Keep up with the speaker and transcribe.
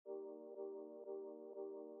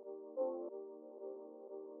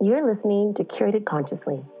You're listening to Curated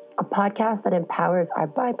Consciously, a podcast that empowers our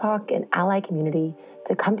BIPOC and ally community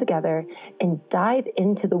to come together and dive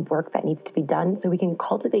into the work that needs to be done so we can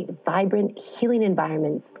cultivate vibrant, healing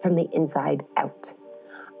environments from the inside out.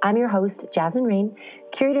 I'm your host, Jasmine Rain,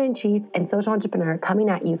 Curator-in-Chief and social entrepreneur coming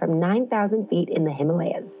at you from 9,000 feet in the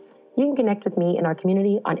Himalayas. You can connect with me in our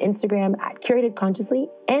community on Instagram at Curated Consciously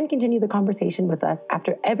and continue the conversation with us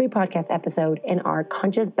after every podcast episode in our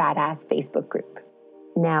Conscious Badass Facebook group.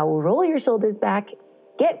 Now roll your shoulders back,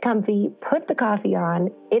 get comfy, put the coffee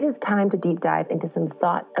on. It is time to deep dive into some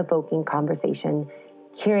thought-evoking conversation,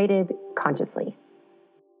 curated consciously.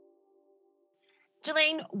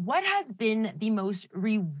 Jelaine, what has been the most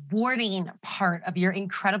rewarding part of your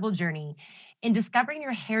incredible journey in discovering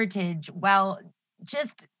your heritage while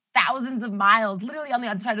just thousands of miles, literally on the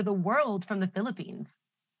other side of the world from the Philippines?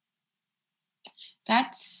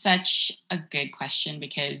 That's such a good question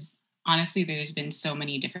because honestly, there's been so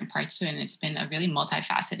many different parts to it, and it's been a really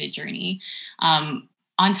multifaceted journey. On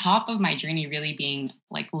top of my journey really being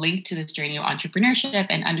like linked to this journey of entrepreneurship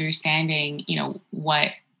and understanding,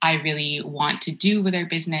 what I really want to do with our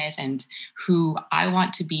business and who I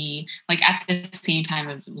want to be, like at the same time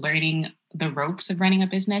of learning the ropes of running a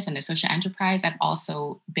business and a social enterprise, I've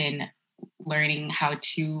also been learning how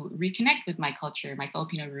to reconnect with my culture, my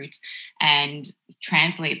Filipino roots, and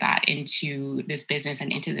translate that into this business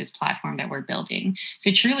and into this platform that we're building.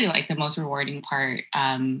 So truly like the most rewarding part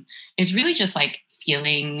is really just like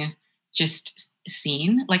feeling just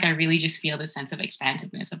seen. Like I really just feel the sense of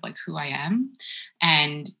expansiveness of like who I am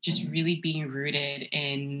and just really being rooted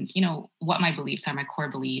in, what my beliefs are, my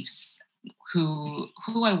core beliefs, who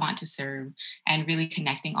I want to serve, and really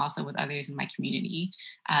connecting also with others in my community.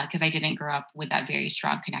 Because I didn't grow up with that very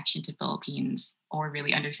strong connection to Philippines or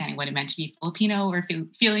really understanding what it meant to be Filipino or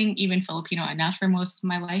feeling even Filipino enough for most of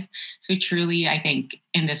my life. So truly, I think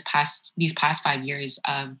in these past 5 years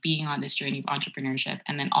of being on this journey of entrepreneurship,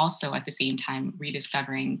 and then also at the same time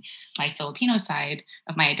rediscovering my Filipino side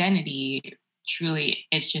of my identity, truly,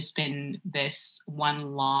 it's just been this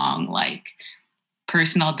one long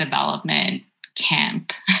personal development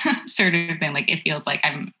camp sort of thing. Like it feels like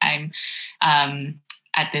I'm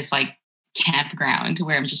at this like campground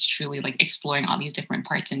where I'm just truly like exploring all these different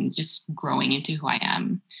parts and just growing into who I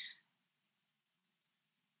am.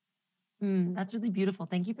 That's really beautiful.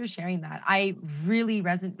 Thank you for sharing that. I really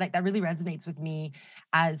that really resonates with me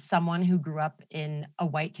as someone who grew up in a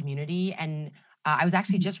white community. And I was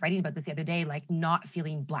actually just writing about this the other day, like not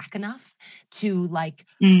feeling Black enough to like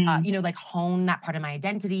hone that part of my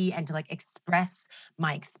identity and to like express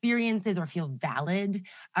my experiences or feel valid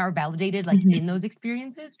or validated like in those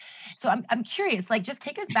experiences. So I'm curious, like just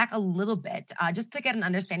take us back a little bit, just to get an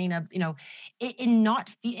understanding of, in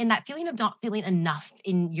that feeling of not feeling enough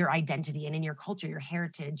in your identity and in your culture, your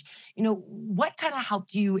heritage, what kind of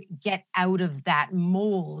helped you get out of that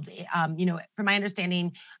mold? From my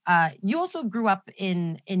understanding, you also grew up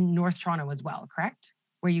in North Toronto as well, correct?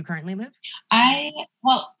 Where you currently live?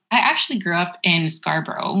 I actually grew up in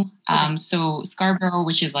Scarborough. Okay. So Scarborough,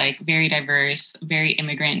 which is like very diverse, very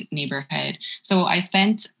immigrant neighborhood. So I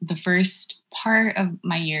spent the first part of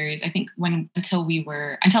my years, I think until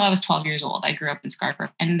I was 12 years old, I grew up in Scarborough.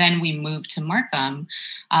 And then we moved to Markham,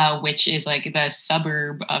 which is like the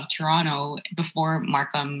suburb of Toronto before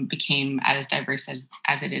Markham became as diverse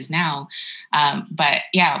as it is now. But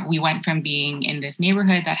yeah, we went from being in this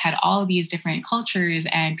neighborhood that had all of these different cultures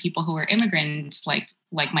and people who were immigrants, like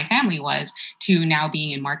my family was, to now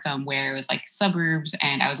being in Markham where it was like suburbs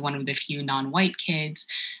and I was one of the few non-white kids.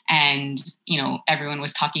 And, everyone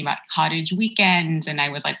was talking about cottage weekends and I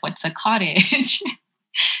was like, what's a cottage?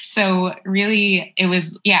 So really it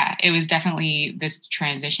was definitely this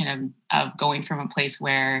transition of going from a place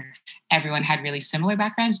where everyone had really similar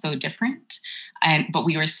backgrounds, though different. But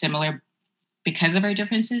we were similar because of our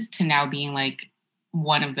differences to now being like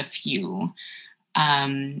one of the few.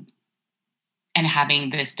 And having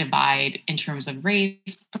this divide in terms of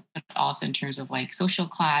race, but also in terms of like social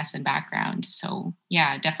class and background. So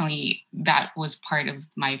yeah, definitely that was part of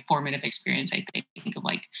my formative experience, I think, of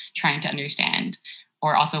like trying to understand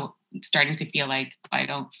or also starting to feel like I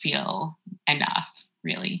don't feel enough,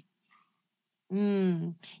 really.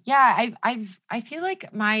 Yeah, I feel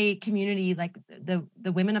like my community, like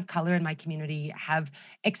the women of color in my community, have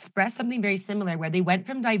expressed something very similar, where they went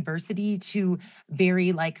from diversity to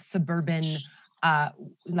very like suburban,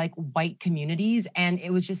 like white communities, and it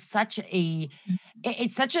was just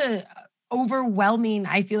it's such a overwhelming,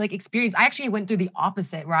 I feel like, experience. I actually went through the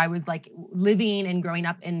opposite where I was like living and growing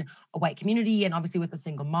up in a white community and obviously with a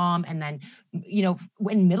single mom. And then,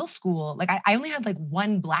 in middle school, like I only had like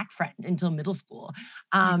one black friend until middle school.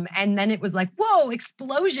 And then it was like, whoa,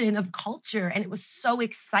 explosion of culture. And it was so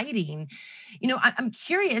exciting. I'm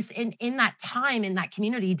curious in that time in that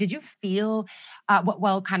community, did you feel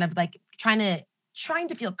kind of like trying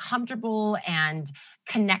to feel comfortable and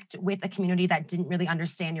connect with a community that didn't really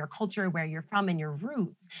understand your culture, where you're from and your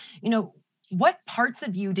roots? What parts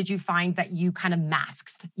of you did you find that you kind of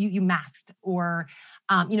masked? You masked, or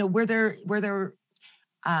were there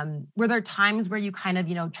times where you kind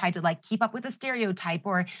of tried to like keep up with a stereotype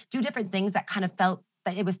or do different things that kind of felt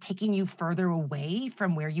that it was taking you further away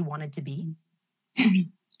from where you wanted to be?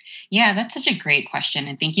 Yeah, that's such a great question.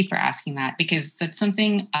 And thank you for asking that, because that's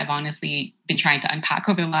something I've honestly been trying to unpack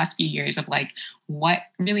over the last few years of like, what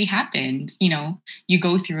really happened? You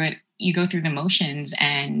go through it, you go through the motions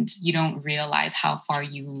and you don't realize how far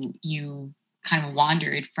you kind of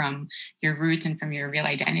wandered from your roots and from your real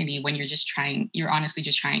identity when you're honestly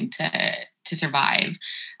just trying to survive,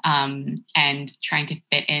 and trying to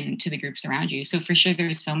fit into the groups around you. So for sure,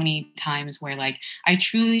 there's so many times where like I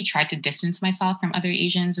truly tried to distance myself from other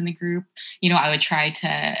Asians in the group. I would try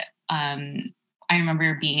to. I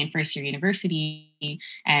remember being in first year university,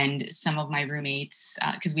 and some of my roommates,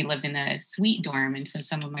 because we lived in a suite dorm, and so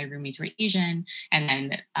some of my roommates were Asian, and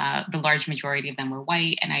then the large majority of them were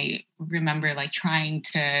white. And I remember like trying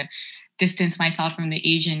to distance myself from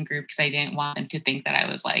the Asian group because I didn't want them to think that I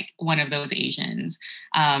was like one of those Asians.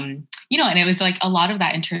 And it was like a lot of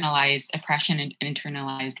that internalized oppression and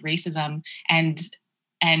internalized racism. And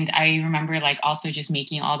I remember like also just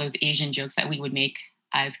making all those Asian jokes that we would make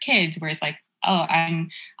as kids, where it's like, oh,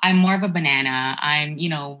 I'm more of a banana. I'm,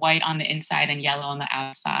 white on the inside and yellow on the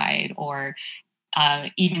outside, or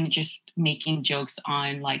even just making jokes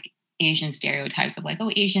on like Asian stereotypes of like,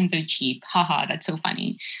 oh, Asians are cheap. Haha, that's so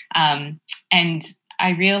funny. And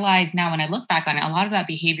I realize now when I look back on it, a lot of that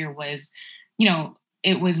behavior was,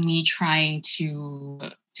 it was me trying to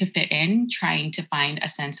fit in, trying to find a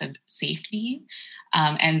sense of safety.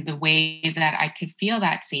 And the way that I could feel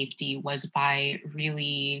that safety was by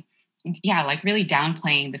really, like really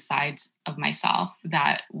downplaying the sides of myself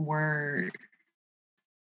that were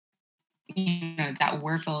that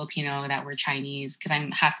were Filipino, that were Chinese, because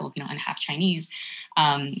I'm half Filipino and half Chinese.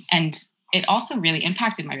 And it also really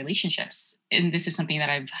impacted my relationships. And this is something that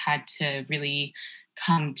I've had to really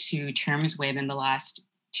come to terms with in the last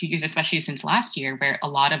 2 years, especially since last year, where a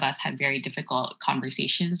lot of us had very difficult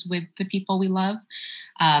conversations with the people we love.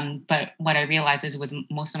 But what I realized is with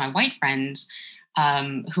most of my white friends,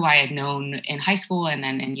 who I had known in high school and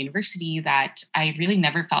then in university, that I really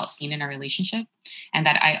never felt seen in a relationship, and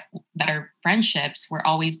that our friendships were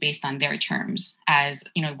always based on their terms as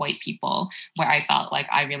white people, where I felt like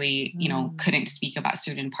I really couldn't speak about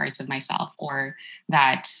certain parts of myself, or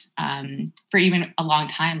that for even a long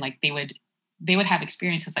time, like they would have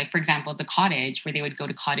experiences like, for example, the cottage, where they would go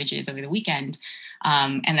to cottages over the weekend,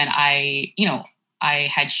 and then I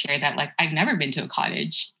had shared that like I've never been to a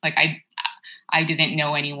cottage, like I didn't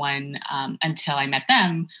know anyone until I met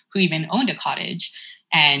them who even owned a cottage.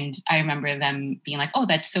 And I remember them being like, oh,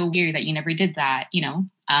 that's so weird that you never did that,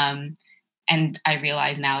 and I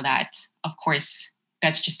realize now that, of course,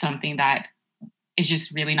 that's just something that is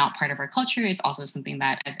just really not part of our culture. It's also something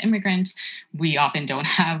that as immigrants, we often don't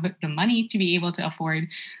have the money to be able to afford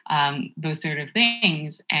those sort of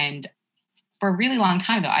things. And for a really long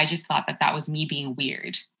time, though, I just thought that was me being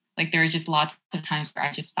weird. Like there were just lots of times where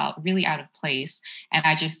I just felt really out of place, and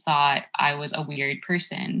I just thought I was a weird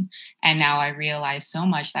person. And now I realize so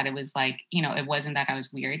much that it was like, it wasn't that I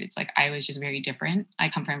was weird. It's like I was just very different. I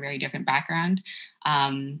come from a very different background.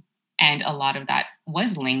 And a lot of that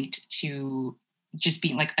was linked to just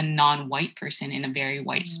being like a non-white person in a very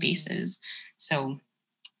white spaces. So.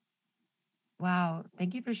 Wow.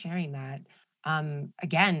 Thank you for sharing that.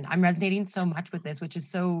 Again, I'm resonating so much with this, which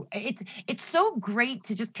is it's so great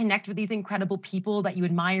to just connect with these incredible people that you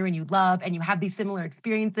admire and you love, and you have these similar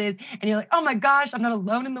experiences, and you're like, oh my gosh, I'm not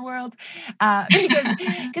alone in the world. Because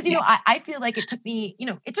I feel like it took me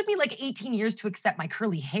like 18 years to accept my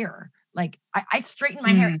curly hair. Like I straighten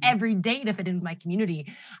my hair every day to fit in with my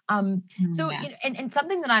community. And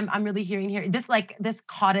something that I'm really hearing here, this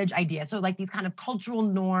cottage idea. So like these kind of cultural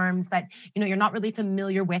norms that, you're not really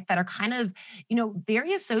familiar with, that are kind of,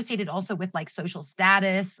 very associated also with like social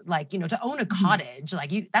status, like, to own a cottage,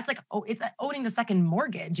 like that's like, it's owning the second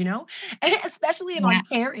mortgage, especially in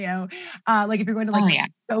Ontario. Like if you're going to like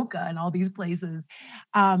Muskoka and all these places.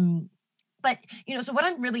 But, so what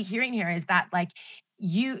I'm really hearing here is that like,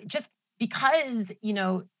 you just because,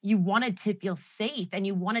 you wanted to feel safe and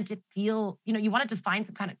you wanted to feel, you wanted to find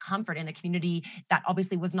some kind of comfort in a community that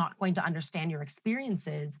obviously was not going to understand your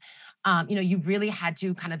experiences. You really had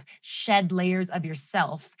to kind of shed layers of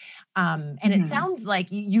yourself. And it Mhm. sounds like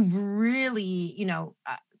you've really,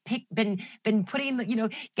 been putting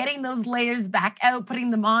getting those layers back out,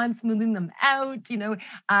 putting them on, smoothing them out,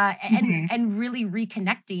 Mhm. and really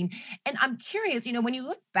reconnecting. And I'm curious, when you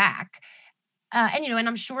look back, and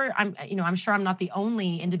I'm sure I'm not the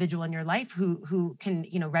only individual in your life who can,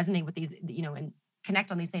 resonate with these, and connect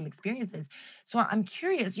on these same experiences. So I'm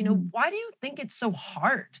curious, Mhm. why do you think it's so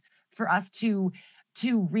hard for us to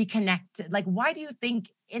reconnect? Like, why do you think,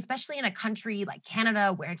 especially in a country like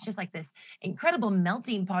Canada, where it's just like this incredible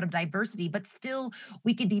melting pot of diversity, but still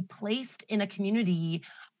we could be placed in a community,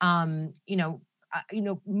 um, you know,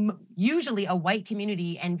 usually a white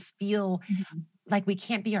community, and feel Mhm. like we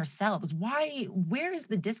can't be ourselves? Where is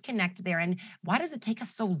the disconnect there? And why does it take us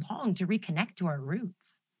so long to reconnect to our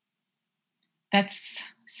roots? That's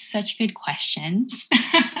such good questions.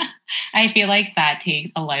 I feel like that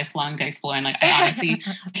takes a lifelong to explore, and, like, I honestly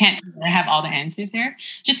can't really have all the answers there.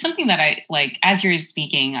 Just something that I like, as you're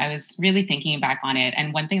speaking, I was really thinking back on it,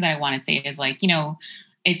 and one thing that I wanna say is, like,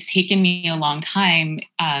 it's taken me a long time,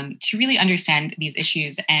 to really understand these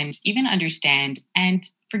issues and even understand and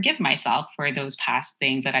forgive myself for those past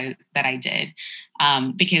things that I did.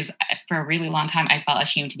 Because, for a really long time, I felt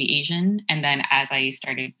ashamed to be Asian, and then as I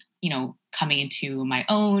started coming into my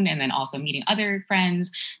own, and then also meeting other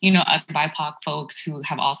friends, other BIPOC folks who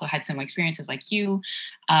have also had similar experiences like you.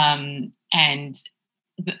 And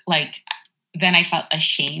like, then I felt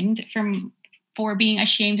ashamed for being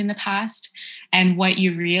ashamed in the past. And what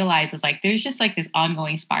you realize is, like, there's just like this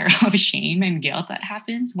ongoing spiral of shame and guilt that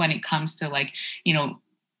happens when it comes to, like, you know,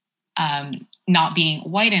 um, not being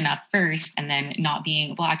white enough first, and then not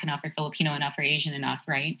being Black enough or Filipino enough or Asian enough,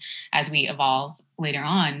 right? As we evolve later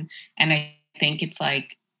on. And I think it's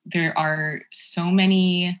like there are so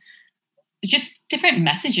many just different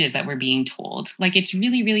messages that we're being told. Like, it's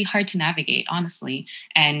really, really hard to navigate, honestly.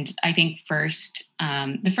 And I think the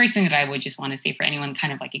first thing that I would just want to say for anyone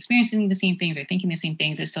kind of like experiencing the same things or thinking the same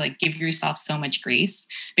things is to, like, give yourself so much grace,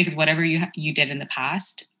 because whatever you did in the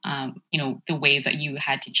past, the ways that you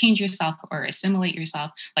had to change yourself or assimilate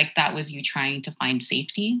yourself, like, that was you trying to find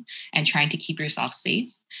safety and trying to keep yourself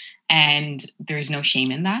safe. And there's no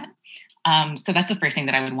shame in that. So that's the first thing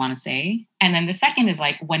that I would want to say. And then the second is,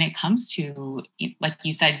 like, when it comes to, like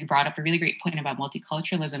you said, you brought up a really great point about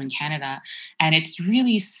multiculturalism in Canada. And it's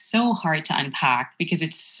really so hard to unpack because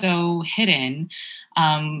it's so hidden.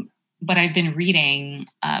 Um, but I've been reading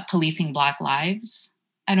Policing Black Lives.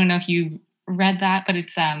 I don't know if you read that, but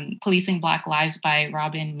it's Policing Black Lives by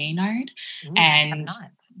Robin Maynard. Ooh, I have And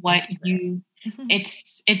not. what Thank you for you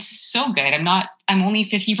it. it's so good. I'm only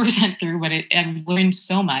 50% through, but I've learned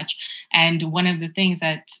so much. And one of the things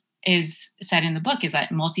that is said in the book is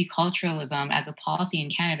that multiculturalism as a policy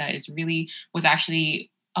in Canada was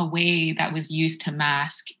actually a way that was used to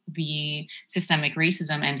mask the systemic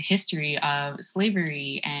racism and history of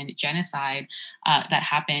slavery and genocide that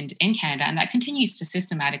happened in Canada, and that continues to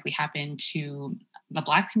systematically happen to the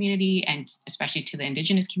Black community and especially to the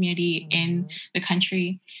Indigenous community in Mhm. the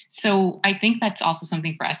country. So I think that's also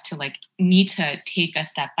something for us to, like, need to take a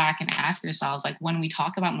step back and ask ourselves, like, when we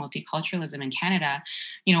talk about multiculturalism in Canada,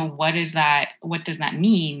 what does that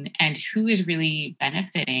mean, and who is really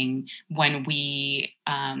benefiting when we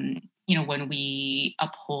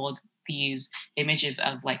uphold these images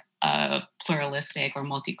of, like, a pluralistic or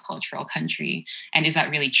multicultural country, and is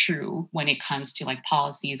that really true when it comes to, like,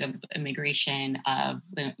 policies of immigration, of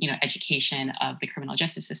the education, of the criminal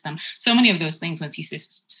justice system? So many of those things, once you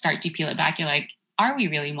start to peel it back, you're like, are we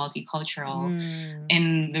really multicultural Mm.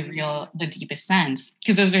 in the deepest sense?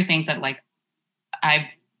 Because those are things that, like, I've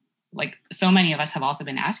like so many of us have also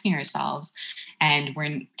been asking ourselves. And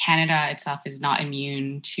Canada itself is not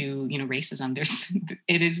immune to racism.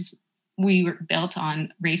 It is We were built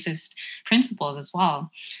on racist principles as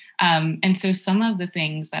well. And so some of the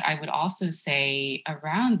things that I would also say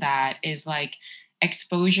around that is, like,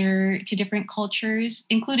 exposure to different cultures,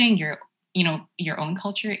 including your own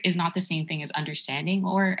culture, is not the same thing as understanding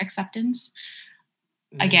or acceptance.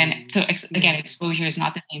 Mm. Again, Yes. exposure is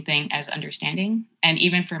not the same thing as understanding. And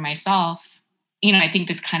even for myself, I think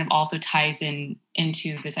this kind of also ties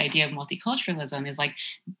into this idea of multiculturalism, is like,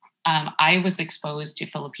 I was exposed to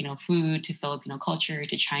Filipino food, to Filipino culture,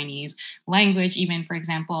 to Chinese language, even, for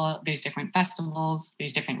example. There's different festivals,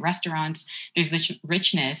 there's different restaurants, there's this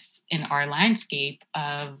richness in our landscape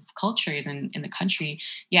of cultures in the country.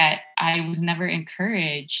 Yet I was never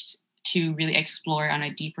encouraged to really explore on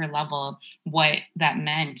a deeper level what that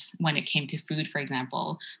meant when it came to food, for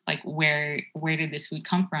example. Like where did this food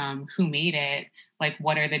come from? Who made it? Like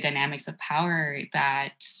what are the dynamics of power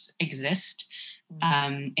that exist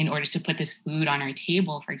in order to put this food on our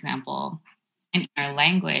table, for example, in our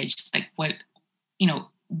language? Like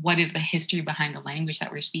what is the history behind the language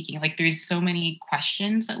that we're speaking? Like there's so many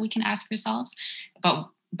questions that we can ask ourselves,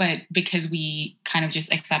 but because we kind of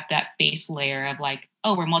just accept that base layer of like,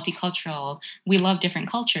 oh, we're multicultural, we love different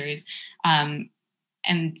cultures, and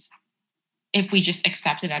if we just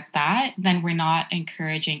accept it at that, then we're not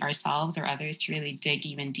encouraging ourselves or others to really dig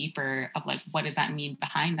even deeper of like, what does that mean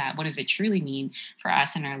behind that? What does it truly mean for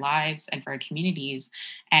us and our lives and for our communities?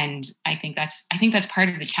 And I think that's part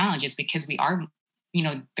of the challenge, is because we are,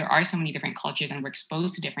 there are so many different cultures and we're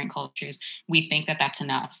exposed to different cultures. We think that that's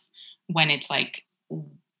enough, when it's like,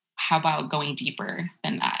 how about going deeper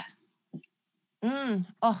than that?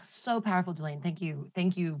 Oh, so powerful, Delane. Thank you.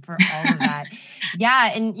 Thank you for all of that.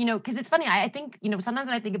 Yeah. And, because it's funny, I think, sometimes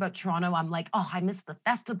when I think about Toronto, I'm like, oh, I miss the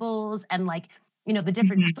festivals and like, the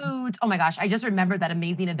different Mhm. foods. Oh my gosh. I just remember that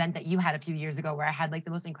amazing event that you had a few years ago where I had like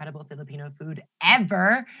the most incredible Filipino food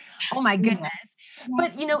ever. Oh my Yeah. goodness.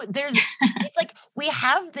 But, it's like we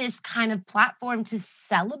have this kind of platform to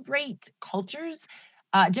celebrate cultures,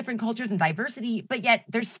 different cultures and diversity, but yet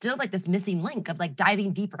there's still like this missing link of like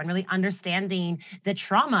diving deeper and really understanding the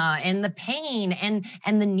trauma and the pain and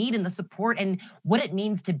the need and the support and what it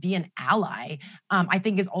means to be an ally. I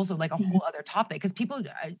think is also like a Mhm. whole other topic because people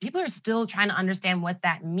are still trying to understand what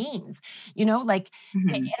that means. Like,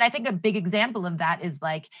 Mhm. and I think a big example of that is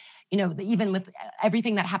like, even with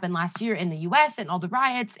everything that happened last year in the U.S. and all the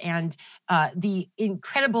riots and the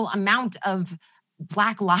incredible amount of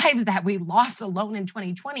Black lives that we lost alone in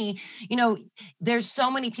 2020, there's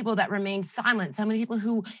so many people that remained silent, so many people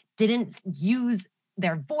who didn't use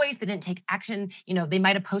their voice, they didn't take action. They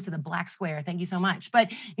might have posted a black square, thank you so much.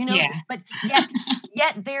 But Yeah. but yet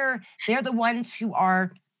they're the ones who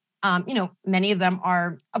are many of them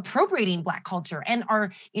are appropriating Black culture and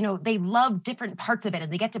are, they love different parts of it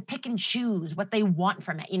and they get to pick and choose what they want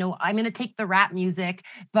from it. I'm going to take the rap music,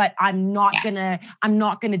 but Yeah. I'm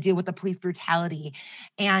not going to deal with the police brutality.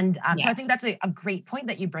 And so Yeah. I think that's a great point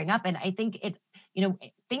that you bring up. And I think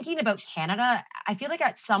thinking about Canada, I feel like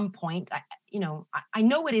at some point, I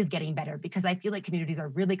know it is getting better because I feel like communities are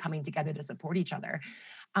really coming together to support each other.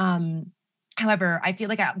 Um, However, I feel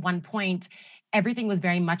like at one point, everything was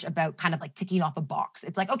very much about kind of like ticking off a box.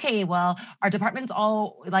 It's like, okay, well, our department's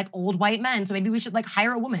all like old white men, so maybe we should like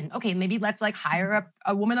hire a woman. Okay, maybe let's like hire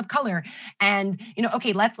a woman of color. And,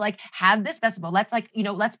 okay, let's like have this festival. Let's like,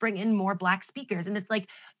 let's bring in more Black speakers. And it's like,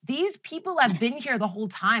 these people have been here the whole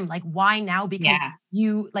time. Like, why now? Because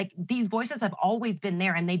Yeah. these voices have always been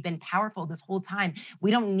there and they've been powerful this whole time.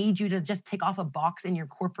 We don't need you to just tick off a box in your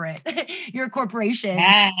corporate, your corporation,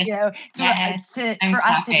 Yes. Yes. to I'm for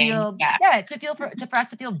us to clapping. feel, Yeah. yeah, for us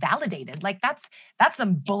to feel validated. Like that's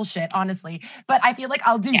some bullshit, honestly. But I feel like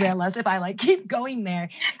I'll Yeah. derail us if I like keep going there.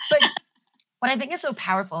 But what I think is so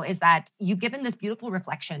powerful is that you've given this beautiful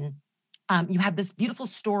reflection. You have this beautiful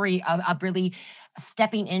story of really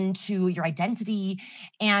stepping into your identity.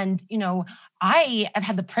 And, I have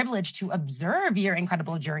had the privilege to observe your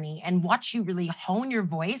incredible journey and watch you really hone your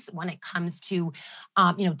voice when it comes to,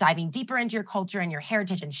 diving deeper into your culture and your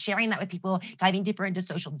heritage and sharing that with people, diving deeper into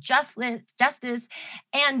social justice,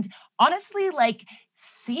 and honestly, like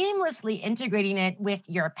seamlessly integrating it with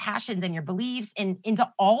your passions and your beliefs and into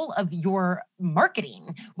all of your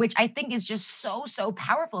marketing, which I think is just so, so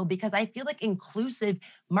powerful because I feel like inclusive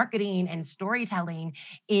marketing and storytelling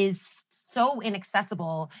is so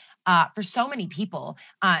inaccessible for so many people,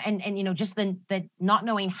 and just the not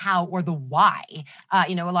knowing how or the why.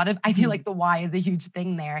 A lot of I feel Mhm. like the why is a huge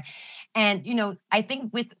thing there, and I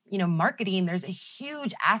think with marketing, there's a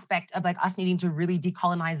huge aspect of like us needing to really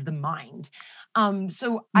decolonize the mind.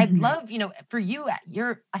 So I'd Mhm. love, for you,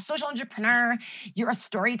 you're a social entrepreneur, you're a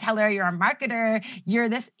storyteller, you're a marketer, you're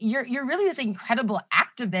really this incredible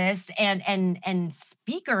activist and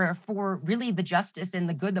speaker for really the justice and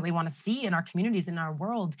the good that we want to see in our communities, in our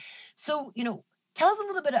world. So, tell us a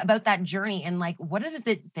little bit about that journey and like what has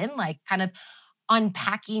it been like kind of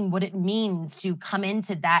unpacking what it means to come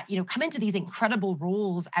into that, come into these incredible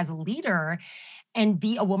roles as a leader and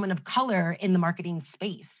be a woman of color in the marketing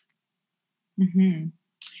space. Mhm.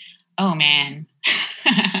 Oh man.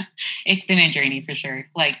 It's been a journey for sure.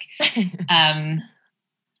 Like, um,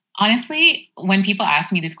 honestly, when people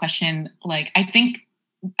ask me this question, like, I think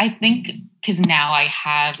I think because now I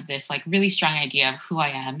have this like really strong idea of who I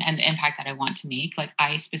am and the impact that I want to make. Like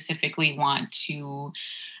I specifically want to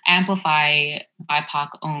amplify BIPOC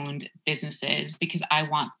owned businesses because I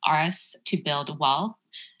want us to build wealth.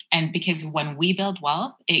 And because when we build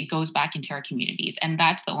wealth, it goes back into our communities. And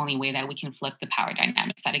that's the only way that we can flip the power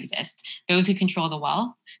dynamics that exist. Those who control the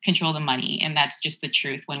wealth control the money. And that's just the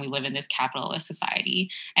truth when we live in this capitalist society.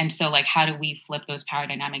 And so, like, how do we flip those power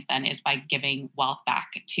dynamics then is by giving wealth back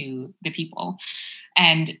to the people.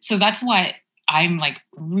 And so that's what I'm like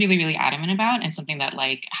really, really adamant about, and something that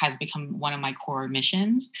like has become one of my core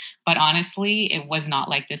missions. But honestly, it was not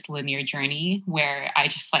like this linear journey where I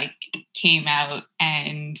just like came out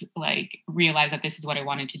and like realized that this is what I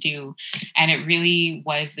wanted to do. And it really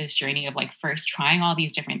was this journey of like first trying all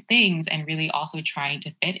these different things and really also trying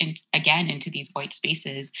to fit in again into these white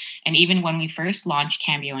spaces. And even when we first launched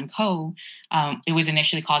Cambio and Co., it was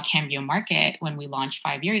initially called Cambio Market when we launched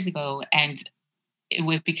 5 years ago. And it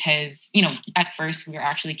was because, at first we were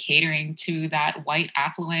actually catering to that white,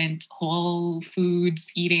 affluent, whole foods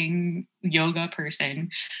eating yoga person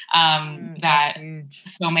that huge.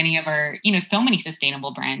 so many of our, so many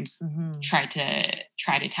sustainable brands Mm-hmm. try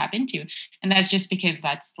to tap into. And that's just because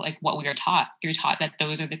that's like what we are taught. You're taught that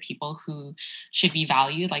those are the people who should be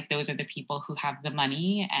valued. Like those are the people who have the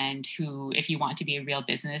money and who, if you want to be a real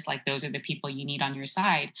business, like those are the people you need on your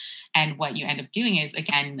side. And what you end up doing is,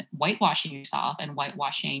 again, whitewashing yourself and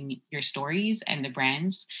whitewashing your stories and the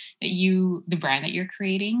brand that you're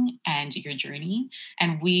creating and your journey.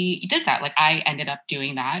 And we did that. Like I ended up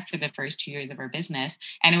doing that for the first 2 years of our business.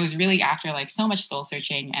 And it was really after like so much soul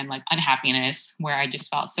searching and like unhappiness where I just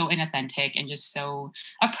felt so inauthentic and just so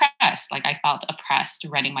oppressed. Like I felt oppressed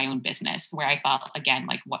running my own business, where I felt again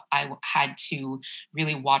like what I had to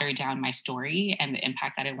really water down my story and the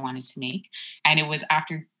impact that I wanted to make. And it was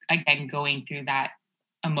after again going through that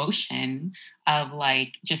emotion of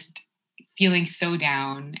like just feeling so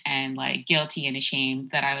down and like guilty and ashamed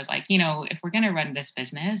that I was like, if we're going to run this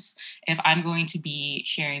business, if I'm going to be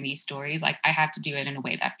sharing these stories, like I have to do it in a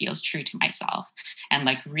way that feels true to myself and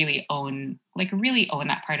like really own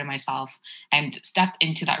that part of myself and step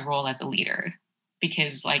into that role as a leader,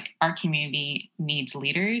 because like our community needs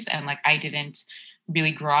leaders. And like, I didn't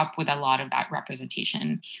really grow up with a lot of that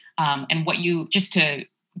representation. And just to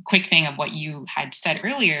quick thing of what you had said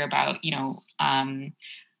earlier about,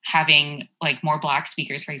 having like more Black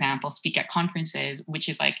speakers, for example, speak at conferences, which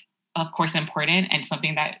is like, of course, important and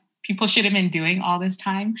something that people should have been doing all this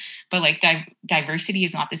time. But like diversity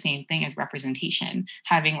is not the same thing as representation.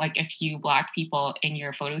 Having like a few Black people in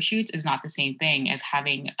your photo shoots is not the same thing as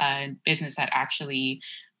having a business that actually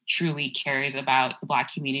truly cares about the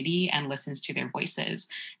Black community and listens to their voices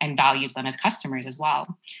and values them as customers as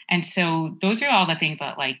well. And so those are all the things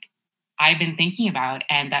that like I've been thinking about,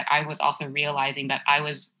 and that I was also realizing that I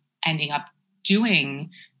was ending up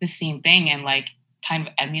doing the same thing and like kind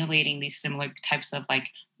of emulating these similar types of like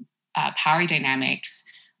power dynamics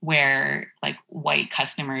where like white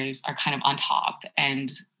customers are kind of on top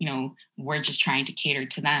and, we're just trying to cater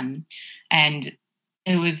to them. And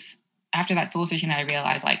it was after that soul searching that I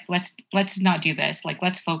realized like, let's not do this. Like,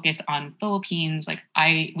 let's focus on Philippines. Like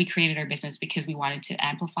we created our business because we wanted to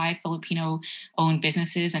amplify Filipino owned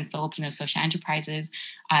businesses and Filipino social enterprises.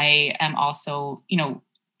 I am also,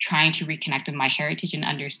 trying to reconnect with my heritage and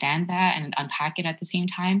understand that and unpack it at the same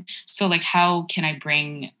time. So like, how can I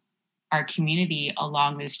bring our community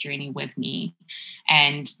along this journey with me?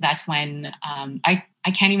 And that's when I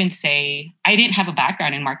can't even say I didn't have a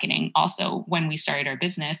background in marketing also when we started our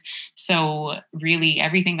business. So really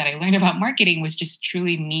everything that I learned about marketing was just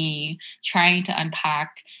truly me trying to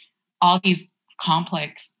unpack all these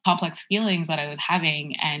complex feelings that I was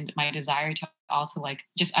having and my desire to also like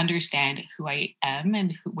just understand who I am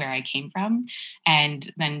and where I came from, and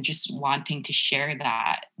then just wanting to share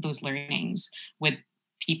those learnings with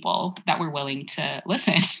people that were willing to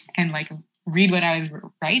listen and like read what I was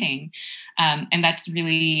writing. And that's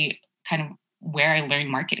really kind of where I learned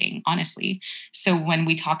marketing, honestly. So when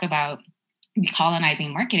we talk about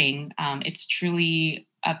decolonizing marketing, it's truly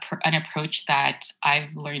an approach that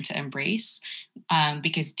I've learned to embrace,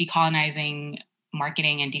 because decolonizing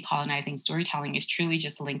marketing and decolonizing storytelling is truly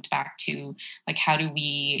just linked back to like, how do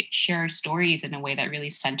we share stories in a way that really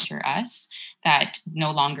center us, that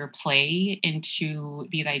no longer play into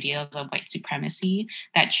these ideas of white supremacy,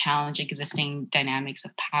 that challenge existing dynamics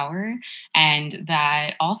of power, and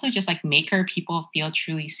that also just like make our people feel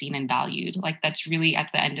truly seen and valued. Like that's really at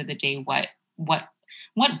the end of the day what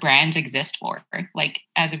brands exist for. Like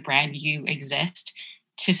as a brand, you exist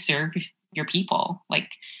to serve your people. Like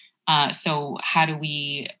so how do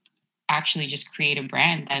we actually just create a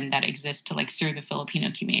brand then that exists to like serve the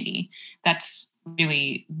Filipino community. That's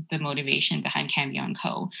really the motivation behind Cambio and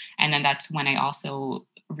Co. And then that's when I also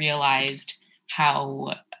realized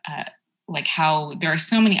how how there are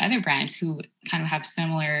so many other brands who kind of have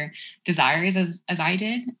similar desires as I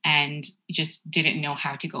did, and just didn't know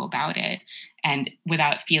how to go about it, and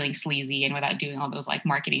without feeling sleazy and without doing all those like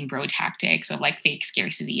marketing bro tactics of like fake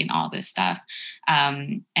scarcity and all this stuff.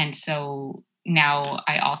 And so now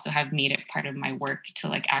I also have made it part of my work to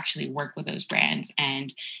like actually work with those brands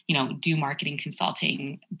and, do marketing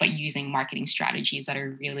consulting, but using marketing strategies that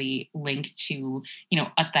are really linked to,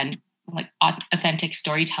 authentic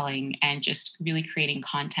storytelling, and just really creating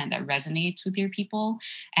content that resonates with your people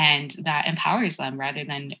and that empowers them rather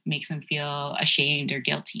than makes them feel ashamed or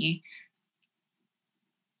guilty.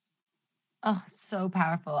 Oh, so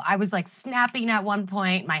powerful. I was like snapping at one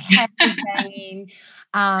point, my head was banging.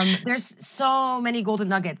 There's so many golden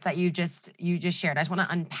nuggets that you just shared. I just want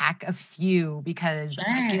to unpack a few because Sure.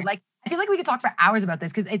 I feel like we could talk for hours about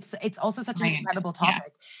this because it's also such an Right. incredible Yeah.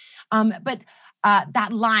 topic. But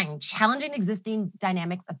that line, challenging existing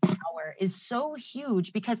dynamics of power, is so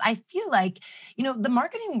huge because I feel like, the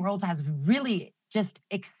marketing world has really just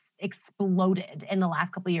exploded in the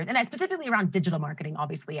last couple of years. And specifically around digital marketing,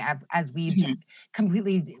 obviously, as Mhm.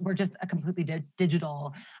 we're just a completely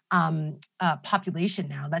digital population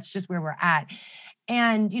now. That's just where we're at.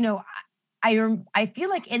 And, I feel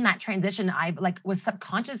like in that transition, I like was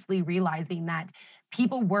subconsciously realizing that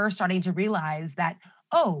people were starting to realize that,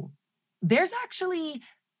 oh, there's actually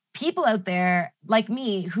people out there like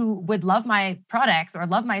me who would love my products or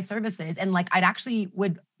love my services, and like I'd actually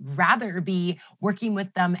would rather be working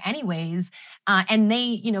with them anyways. And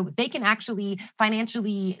they can actually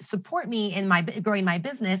financially support me in my growing my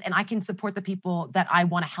business, and I can support the people that I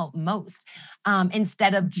want to help most,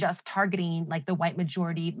 instead of just targeting like the white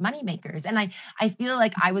majority money makers. And I feel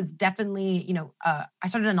like I was definitely, I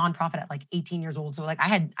started a nonprofit at like 18 years old, so like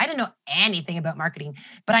I didn't know anything about marketing,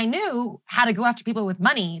 but I knew how to go after people with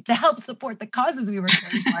money to help support the causes we were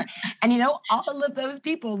caring for. And all of those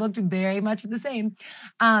people looked very much the same.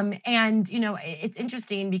 And it's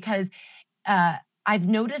interesting because uh, I've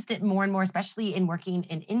noticed it more and more, especially in working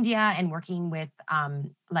in India and working with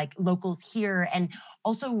like locals here, and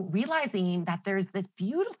also realizing that there's this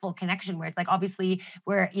beautiful connection where it's like obviously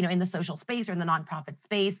we're in the social space or in the nonprofit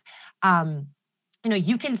space. Um,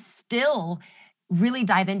 you can still really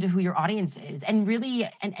dive into who your audience is, and really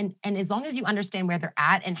and as long as you understand where they're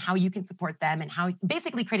at and how you can support them, and how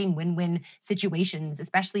basically creating win-win situations,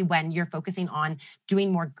 especially when you're focusing on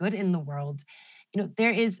doing more good in the world,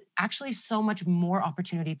 there is actually so much more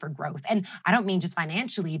opportunity for growth. And I don't mean just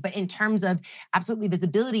financially, but in terms of absolutely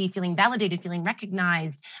visibility, feeling validated, feeling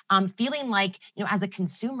recognized, feeling like, as a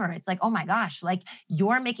consumer, it's like, oh my gosh, like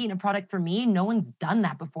you're making a product for me. No one's done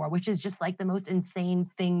that before, which is just like the most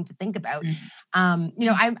insane thing to think about.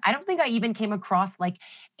 Mhm. I don't think I even came across like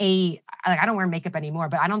I don't wear makeup anymore,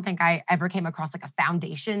 but I don't think I ever came across like a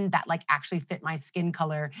foundation that like actually fit my skin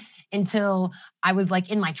color until I was like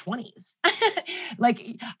in my 20s.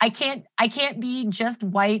 Like I can't be just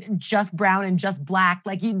white, just brown, and just black.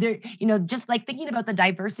 Like just like thinking about the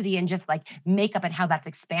diversity and just like makeup and how that's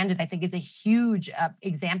expanded, I think is a huge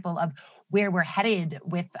example of where we're headed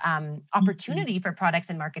with Mhm. opportunity for products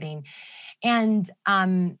and marketing. And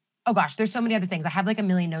oh gosh, there's so many other things. I have like a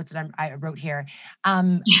million notes that I wrote here.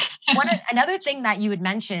 Um, another thing that you had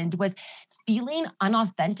mentioned was feeling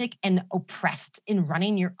unauthentic and oppressed in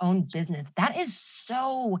running your own business. That is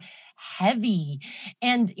so heavy.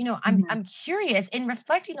 And Mhm. I'm curious in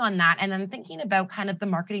reflecting on that, and then thinking about kind of the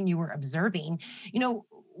marketing you were observing.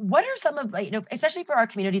 What are some of like, especially for our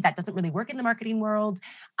community that doesn't really work in the marketing world,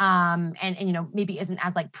 and maybe isn't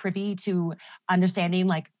as like privy to understanding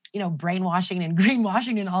like brainwashing and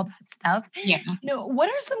greenwashing and all that stuff. Yeah. What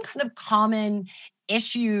are some kind of common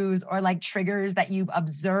issues or like triggers that you've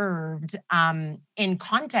observed in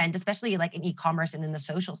content, especially like in e-commerce and in the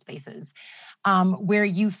social spaces, where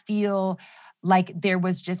you feel like there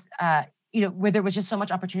was just where there was just so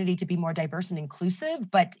much opportunity to be more diverse and inclusive,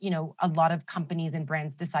 but a lot of companies and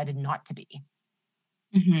brands decided not to be.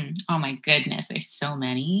 Oh my goodness, there's so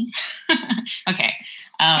many. Okay.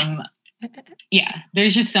 Um, yeah,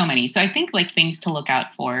 there's just so many. So I think like things to look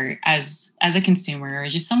out for as a consumer, or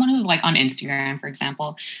just someone who's like on Instagram, for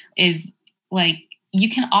example, is like you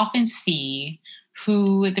can often see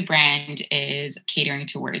who the brand is catering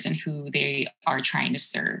towards and who they are trying to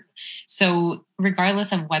serve. So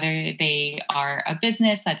regardless of whether they are a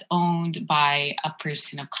business that's owned by a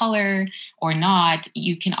person of color or not,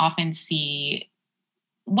 you can often see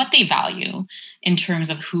what they value in terms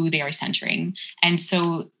of who they are centering. And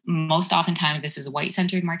so most oftentimes this is white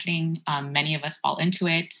centered marketing. Many of us fall into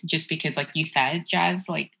it just because, like you said, Jazz,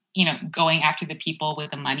 like, going after the people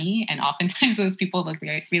with the money. And oftentimes those people look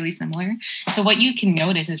really similar. So what you can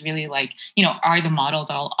notice is really like, are the models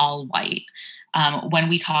all white? When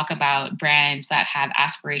we talk about brands that have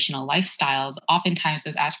aspirational lifestyles, oftentimes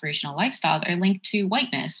those aspirational lifestyles are linked to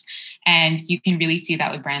whiteness. And you can really see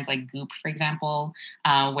that with brands like Goop, for example,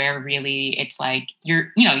 where really it's like you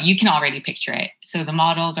can already picture it. So the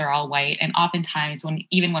models are all white. And oftentimes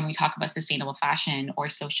even when we talk about sustainable fashion or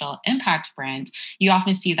social impact brands, you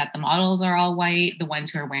often see that the models are all white, the ones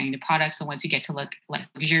who are wearing the products, the ones who get to look like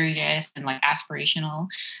luxurious and like aspirational.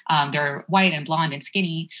 They're white and blonde and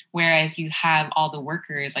skinny, whereas you have all the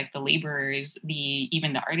workers, like the laborers,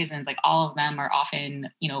 even the artisans, like all of them are often,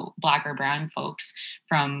 Black or brown folks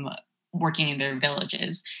from working in their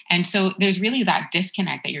villages. And so there's really that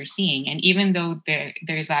disconnect that you're seeing. And even though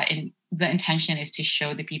there's that the intention is to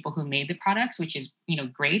show the people who made the products, which is,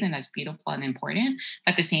 great and that's beautiful and important.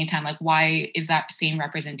 But at the same time, like, why is that same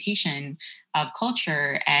representation of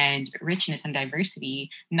culture and richness and diversity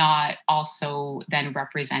not also then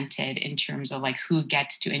represented in terms of like who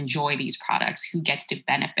gets to enjoy these products, who gets to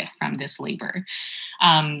benefit from this labor?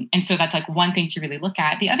 And so that's like one thing to really look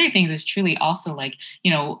at. The other things is truly also like,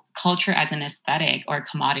 culture as an aesthetic or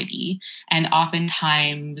commodity. And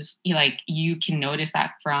oftentimes, you can notice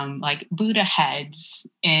that from like Buddha heads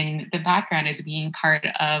in the background as being part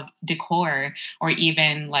of decor, or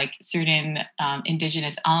even like certain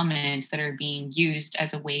indigenous elements that are being used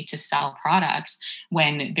as a way to sell products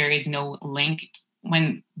when there is no link,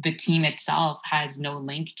 when the team itself has no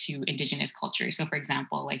link to indigenous culture. So for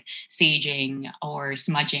example, like saging or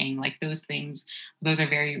smudging, like those things, those are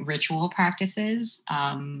very ritual practices.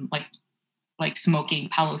 Like smoking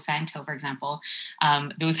Palo Santo, for example,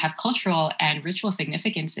 those have cultural and ritual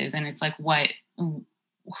significances. And it's like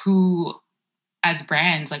who as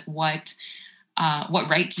brands, like what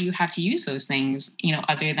right do you have to use those things,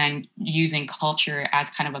 other than using culture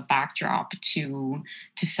as kind of a backdrop to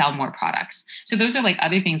sell more products? So those are like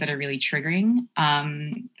other things that are really triggering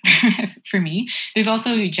for me. There's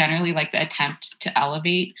also generally like the attempt to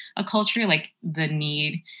elevate a culture, like the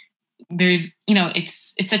need. There's,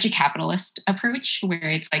 it's such a capitalist approach where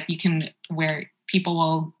it's like where people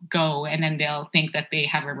will go and then they'll think that they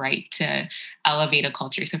have a right to elevate a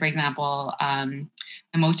culture. So for example,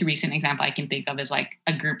 the most recent example I can think of is like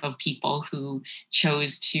a group of people who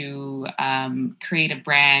chose to create a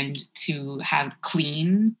brand to have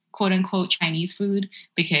clean, quote unquote, Chinese food,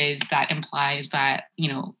 because that implies that,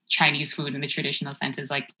 Chinese food in the traditional sense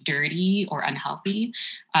is like dirty or unhealthy,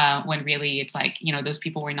 when really it's like, those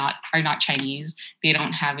people are not Chinese. They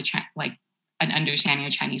don't have an understanding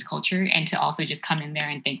of Chinese culture. And to also just come in there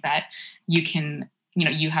and think that you can,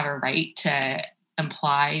 you have a right to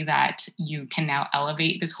imply that you can now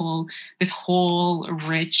elevate this whole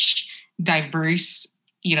rich, diverse,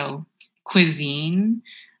 cuisine,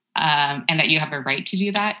 and that you have a right to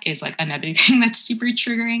do that is like another thing that's super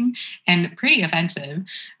triggering and pretty offensive.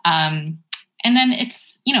 And then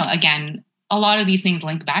it's, again, a lot of these things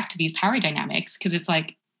link back to these power dynamics, because it's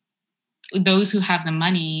like those who have the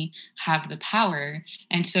money have the power.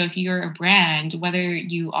 And so if you're a brand, whether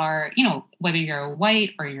you are, whether you're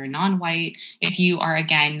white or you're non-white, if you are,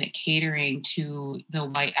 again, catering to the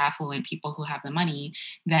white affluent people who have the money,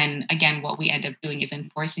 then again, what we end up doing is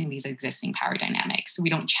enforcing these existing power dynamics. We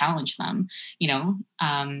don't challenge them,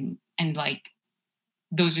 and like,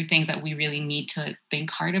 those are things that we really need to think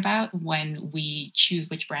hard about when we choose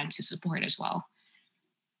which brand to support as well.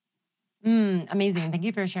 Amazing. Thank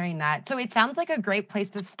you for sharing that. So it sounds like a great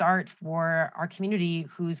place to start for our community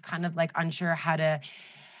who's kind of like unsure how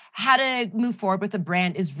to move forward with a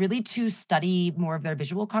brand is really to study more of their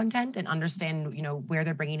visual content and understand, where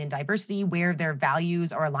they're bringing in diversity, where their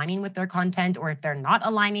values are aligning with their content, or if they're not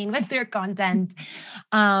aligning with their content.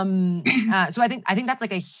 So I think that's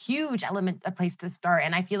like a huge element, a place to start.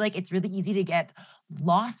 And I feel like it's really easy to get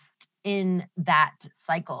lost in that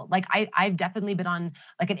cycle. Like I've definitely been on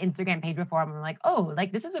like an Instagram page before. I'm like, oh,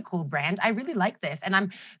 like this is a cool brand. I really like this. And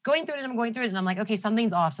I'm going through it and I'm like, okay,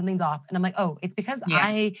 something's off. And I'm like, oh, it's because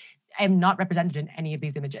Yeah. am not represented in any of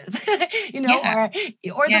these images, Yeah.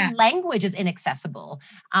 or the Yeah. language is inaccessible.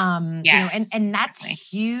 Yes. And that's Exactly.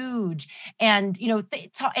 huge. And,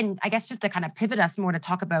 and I guess just to kind of pivot us more to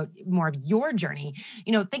talk about more of your journey,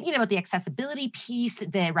 thinking about the accessibility piece,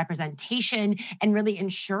 the representation, and really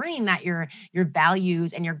ensuring that your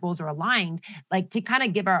values and your goals are aligned, like to kind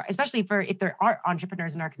of give our, especially for if there are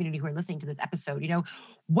entrepreneurs in our community who are listening to this episode,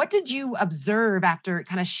 what did you observe after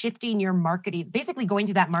kind of shifting your marketing, basically going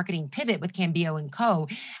through that marketing pivot with Cambio and Co.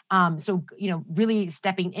 So, really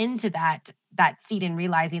stepping into that seat and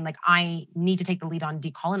realizing like I need to take the lead on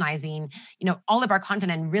decolonizing, all of our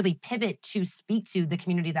content and really pivot to speak to the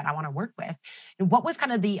community that I want to work with. And what was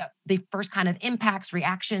kind of the first kind of impacts,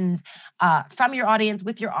 reactions from your audience,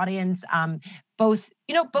 with your audience, both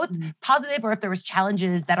Mhm. positive, or if there was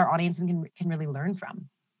challenges that our audience can really learn from?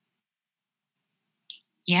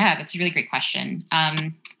 Yeah, that's a really great question.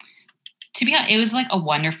 To be honest, it was like a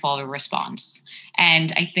wonderful response.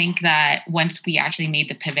 And I think that once we actually made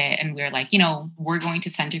the pivot and we were like, we're going to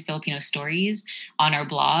center Filipino stories on our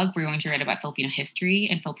blog, we're going to write about Filipino history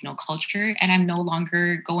and Filipino culture. And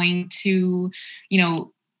you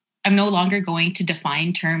know, I'm no longer going to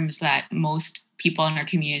define terms that most people in our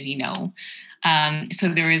community know.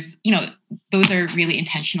 So there was, those are really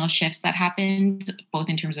intentional shifts that happened, both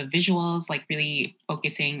in terms of visuals, like really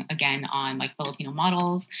focusing again on like Filipino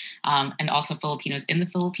models, and also Filipinos in the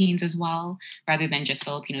Philippines as well, rather than just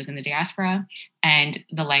Filipinos in the diaspora. And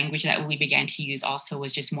the language that we began to use also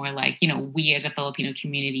was just more like, we as a Filipino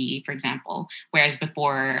community, for example, whereas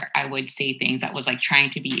before I would say things that was like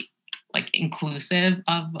trying to be like inclusive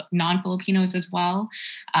of non-Filipinos as well.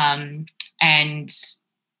 And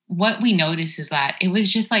what we noticed is that it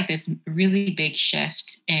was just like this really big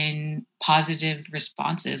shift in positive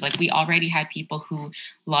responses. Like we already had people who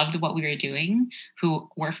loved what we were doing, who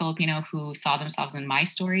were Filipino, who saw themselves in my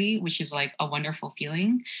story, which is like a wonderful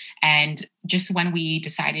feeling. And just when we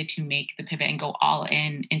decided to make the pivot and go all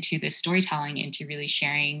in into this storytelling, into really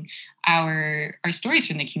sharing our stories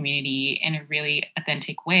from the community in a really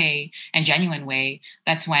authentic way and genuine way,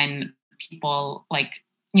 that's when people like,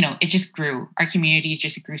 it just grew. Our community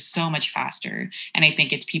just grew so much faster. And I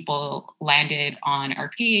think it's people landed on our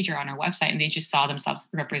page or on our website and they just saw themselves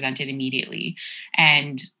represented immediately.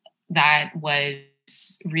 And that was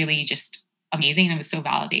really just amazing. And it was so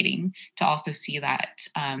validating to also see that,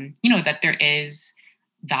 that there is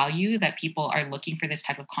value, that people are looking for this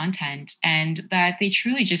type of content, and that they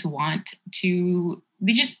truly just want to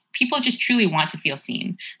people just truly want to feel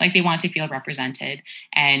seen, like they want to feel represented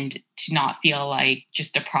and to not feel like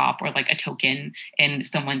just a prop or like a token in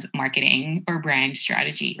someone's marketing or brand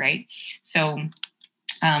strategy, right? So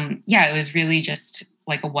yeah, it was really just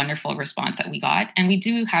like a wonderful response that we got. And we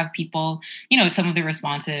do have people, some of the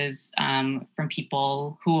responses from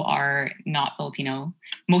people who are not Filipino,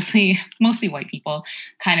 mostly white people,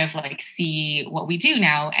 kind of like see what we do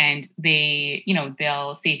now, and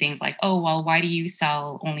they'll say things like, oh, well, why do you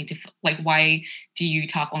sell only to like, why do you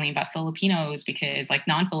talk only about Filipinos, because like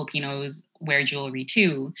non-Filipinos wear jewelry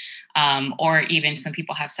too. Or even some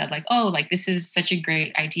people have said like, oh, like this is such a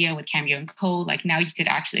great idea with Cambio and Co. Like now you could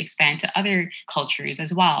actually expand to other cultures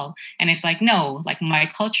as well. And it's like, no, like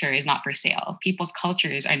my culture is not for sale. People's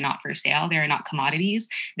cultures are not for sale. They are not commodities.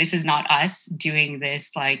 This is not us doing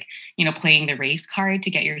this, like, playing the race card to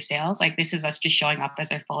get your sales. Like this is us just showing up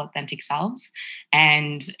as our full authentic selves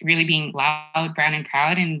and really being loud, brown, and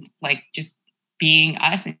proud, and like just being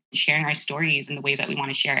us and sharing our stories in the ways that we want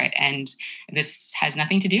to share it. And this has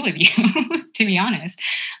nothing to do with you, to be honest.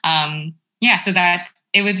 Yeah, so that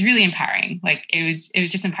it was really empowering. Like it was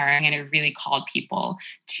just empowering, and it really called people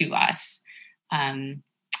to us.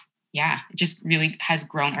 Yeah, it just really has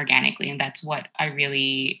grown organically, and that's what I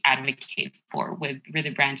really advocate for with the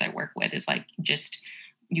brands I work with. Is like just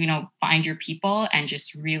find your people and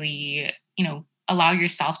just really allow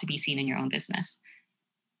yourself to be seen in your own business.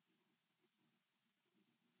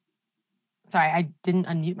 Sorry, I didn't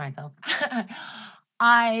unmute myself.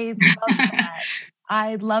 I love that.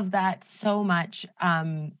 I love that so much.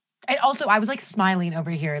 And also, I was like smiling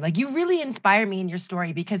over here. Like, you really inspire me in your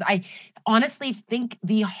story, because I honestly think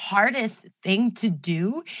the hardest thing to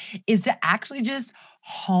do is to actually just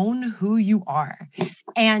hone who you are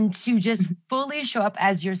and to just fully show up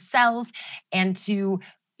as yourself, and to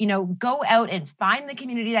go out and find the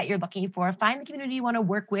community that you're looking for, find the community you want to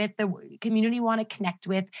work with, the community you want to connect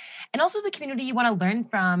with, and also the community you want to learn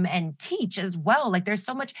from and teach as well. Like there's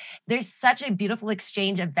such a beautiful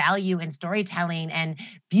exchange of value and storytelling and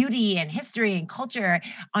beauty and history and culture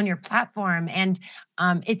on your platform. And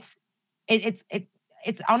it's it, it's it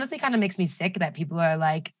it's honestly kind of makes me sick that people are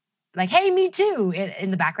like, like, hey, me too,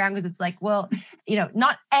 in the background, because it's like, well,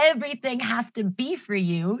 not everything has to be for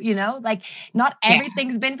you, like not Yeah.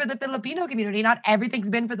 everything's been for the Filipino community, not everything's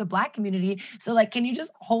been for the Black community. So like, can you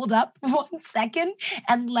just hold up 1 second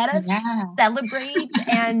and let us Yeah. celebrate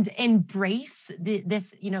and embrace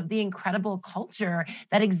this, the incredible culture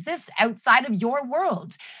that exists outside of your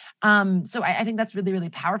world? So I think that's really, really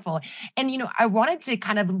powerful. And, I wanted to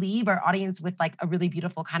kind of leave our audience with like a really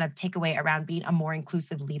beautiful kind of takeaway around being a more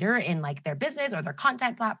inclusive leader in like their business or their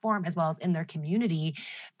content platform, as well as in their community.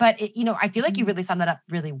 But I feel like you Mhm. really summed that up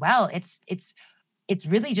really well. It's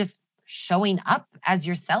really just showing up as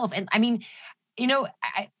yourself. And I mean,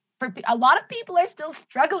 for a lot of people are still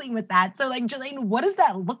struggling with that. So like, Jelaine, what does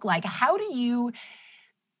that look like? How do you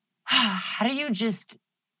just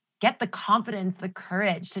get the confidence, the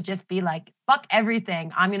courage to just be like, fuck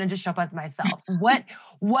everything. I'm gonna just show up as myself.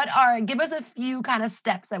 Give us a few kind of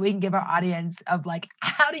steps that we can give our audience of like,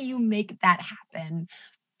 how do you make that happen?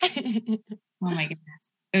 Oh my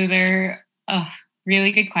goodness. Those are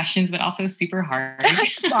really good questions, but also super hard.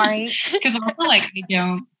 Sorry. Because also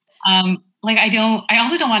I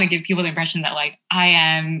also don't want to give people the impression that like I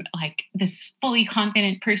am like this fully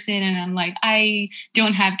confident person and I'm like I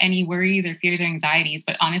don't have any worries or fears or anxieties,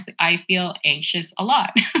 but honestly I feel anxious a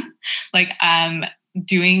lot. like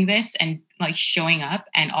doing this and like showing up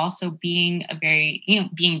and also being a very,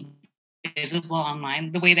 being visible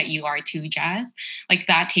online the way that you are too, Jazz, like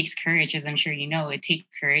that takes courage, as I'm sure you know. It takes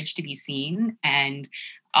courage to be seen and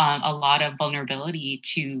a lot of vulnerability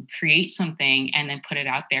to create something and then put it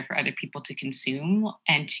out there for other people to consume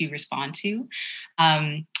and to respond to.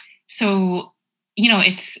 So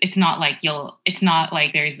it's not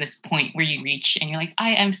like there's this point where you reach and you're like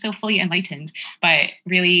I am so fully enlightened, but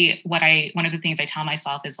really one of the things I tell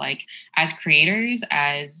myself is like as creators,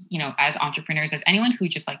 as as entrepreneurs, as anyone who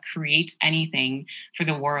just like creates anything for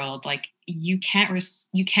the world, like you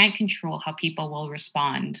can't control how people will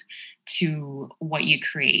respond to what you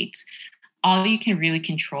create. All you can really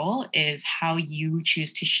control is how you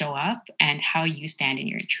choose to show up and how you stand in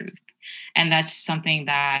your truth. And that's something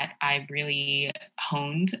that I've really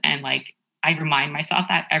honed and like I remind myself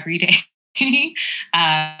that every day.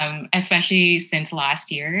 Especially since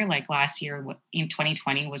last year, like last year in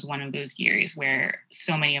 2020 was one of those years where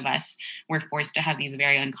so many of us were forced to have these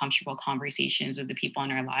very uncomfortable conversations with the people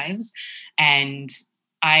in our lives. And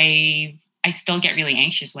I still get really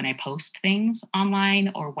anxious when I post things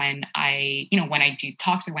online or when when I do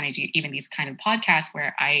talks or when I do even these kind of podcasts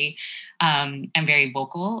where I am very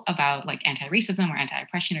vocal about like anti-racism or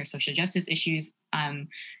anti-oppression or social justice issues.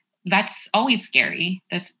 That's always scary.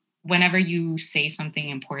 That's whenever you say something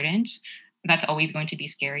important, that's always going to be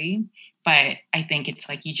scary. But I think it's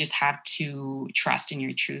like you just have to trust in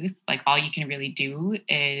your truth. Like all you can really do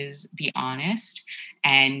is be honest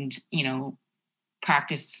and,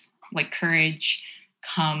 practice like courage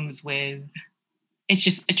comes with it's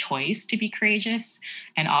just a choice to be courageous.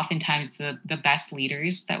 And oftentimes the best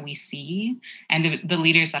leaders that we see and the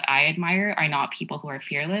leaders that I admire are not people who are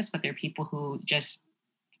fearless, but they're people who just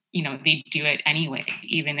they do it anyway,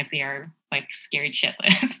 even if they are like scared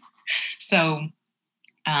shitless. So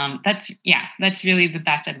that's really the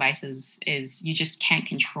best advice is you just can't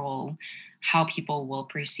control how people will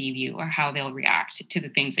perceive you or how they'll react to the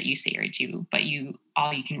things that you say or do, but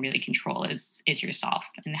all you can really control is yourself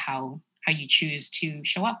and how you choose to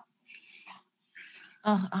show up.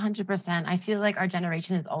 Oh, 100%. I feel like our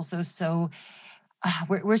generation is also so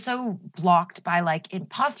we're so blocked by like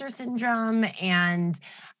imposter syndrome and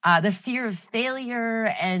the fear of failure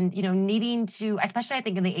and needing to, especially I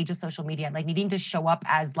think in the age of social media, like needing to show up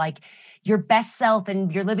as like your best self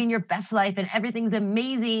and you're living your best life and everything's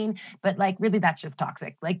amazing, but like really that's just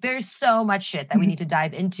toxic. Like there's so much shit that we need to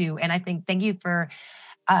dive into, and I think thank you for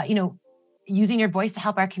uh, you know using your voice to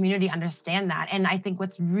help our community understand that. And I think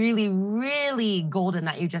what's really, really golden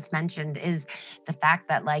that you just mentioned is the fact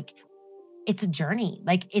that like it's a journey.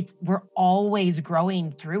 Like we're always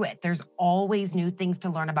growing through it. There's always new things to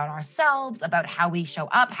learn about ourselves, about how we show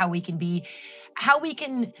up, how we can be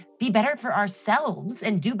better for ourselves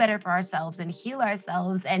and do better for ourselves and heal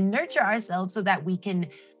ourselves and nurture ourselves so that we can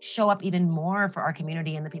show up even more for our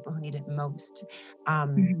community and the people who need it most.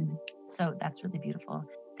 Um, Mhm. so that's really beautiful.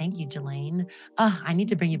 Thank you, Jelaine. I need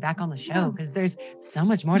to bring you back on the Yeah. show because there's so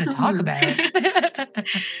much more to talk about.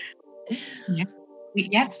 Yeah.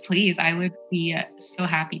 Yes, please. I would be so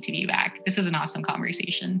happy to be back. This is an awesome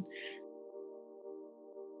conversation.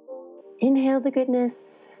 Inhale the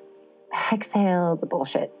goodness, exhale the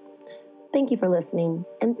bullshit. Thank you for listening,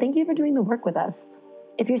 and thank you for doing the work with us.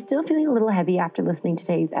 If you're still feeling a little heavy after listening to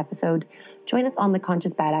today's episode, join us on the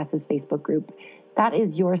Conscious Badasses Facebook group. That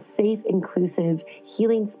is your safe, inclusive,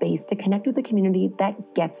 healing space to connect with a community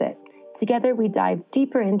that gets it. Together, we dive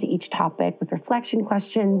deeper into each topic with reflection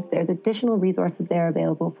questions. There's additional resources there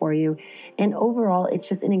available for you. And overall, it's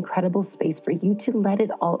just an incredible space for you to let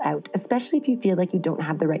it all out, especially if you feel like you don't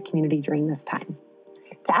have the right community during this time.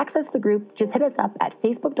 To access the group, just hit us up at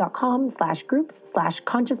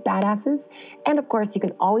facebook.com/groups/consciousbadasses. And of course, you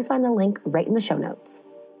can always find the link right in the show notes.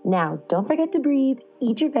 Now, don't forget to breathe,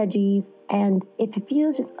 eat your veggies, and if it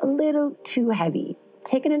feels just a little too heavy,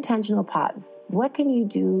 take an intentional pause. What can you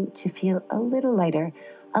do to feel a little lighter,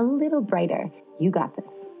 a little brighter? You got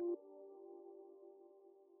this.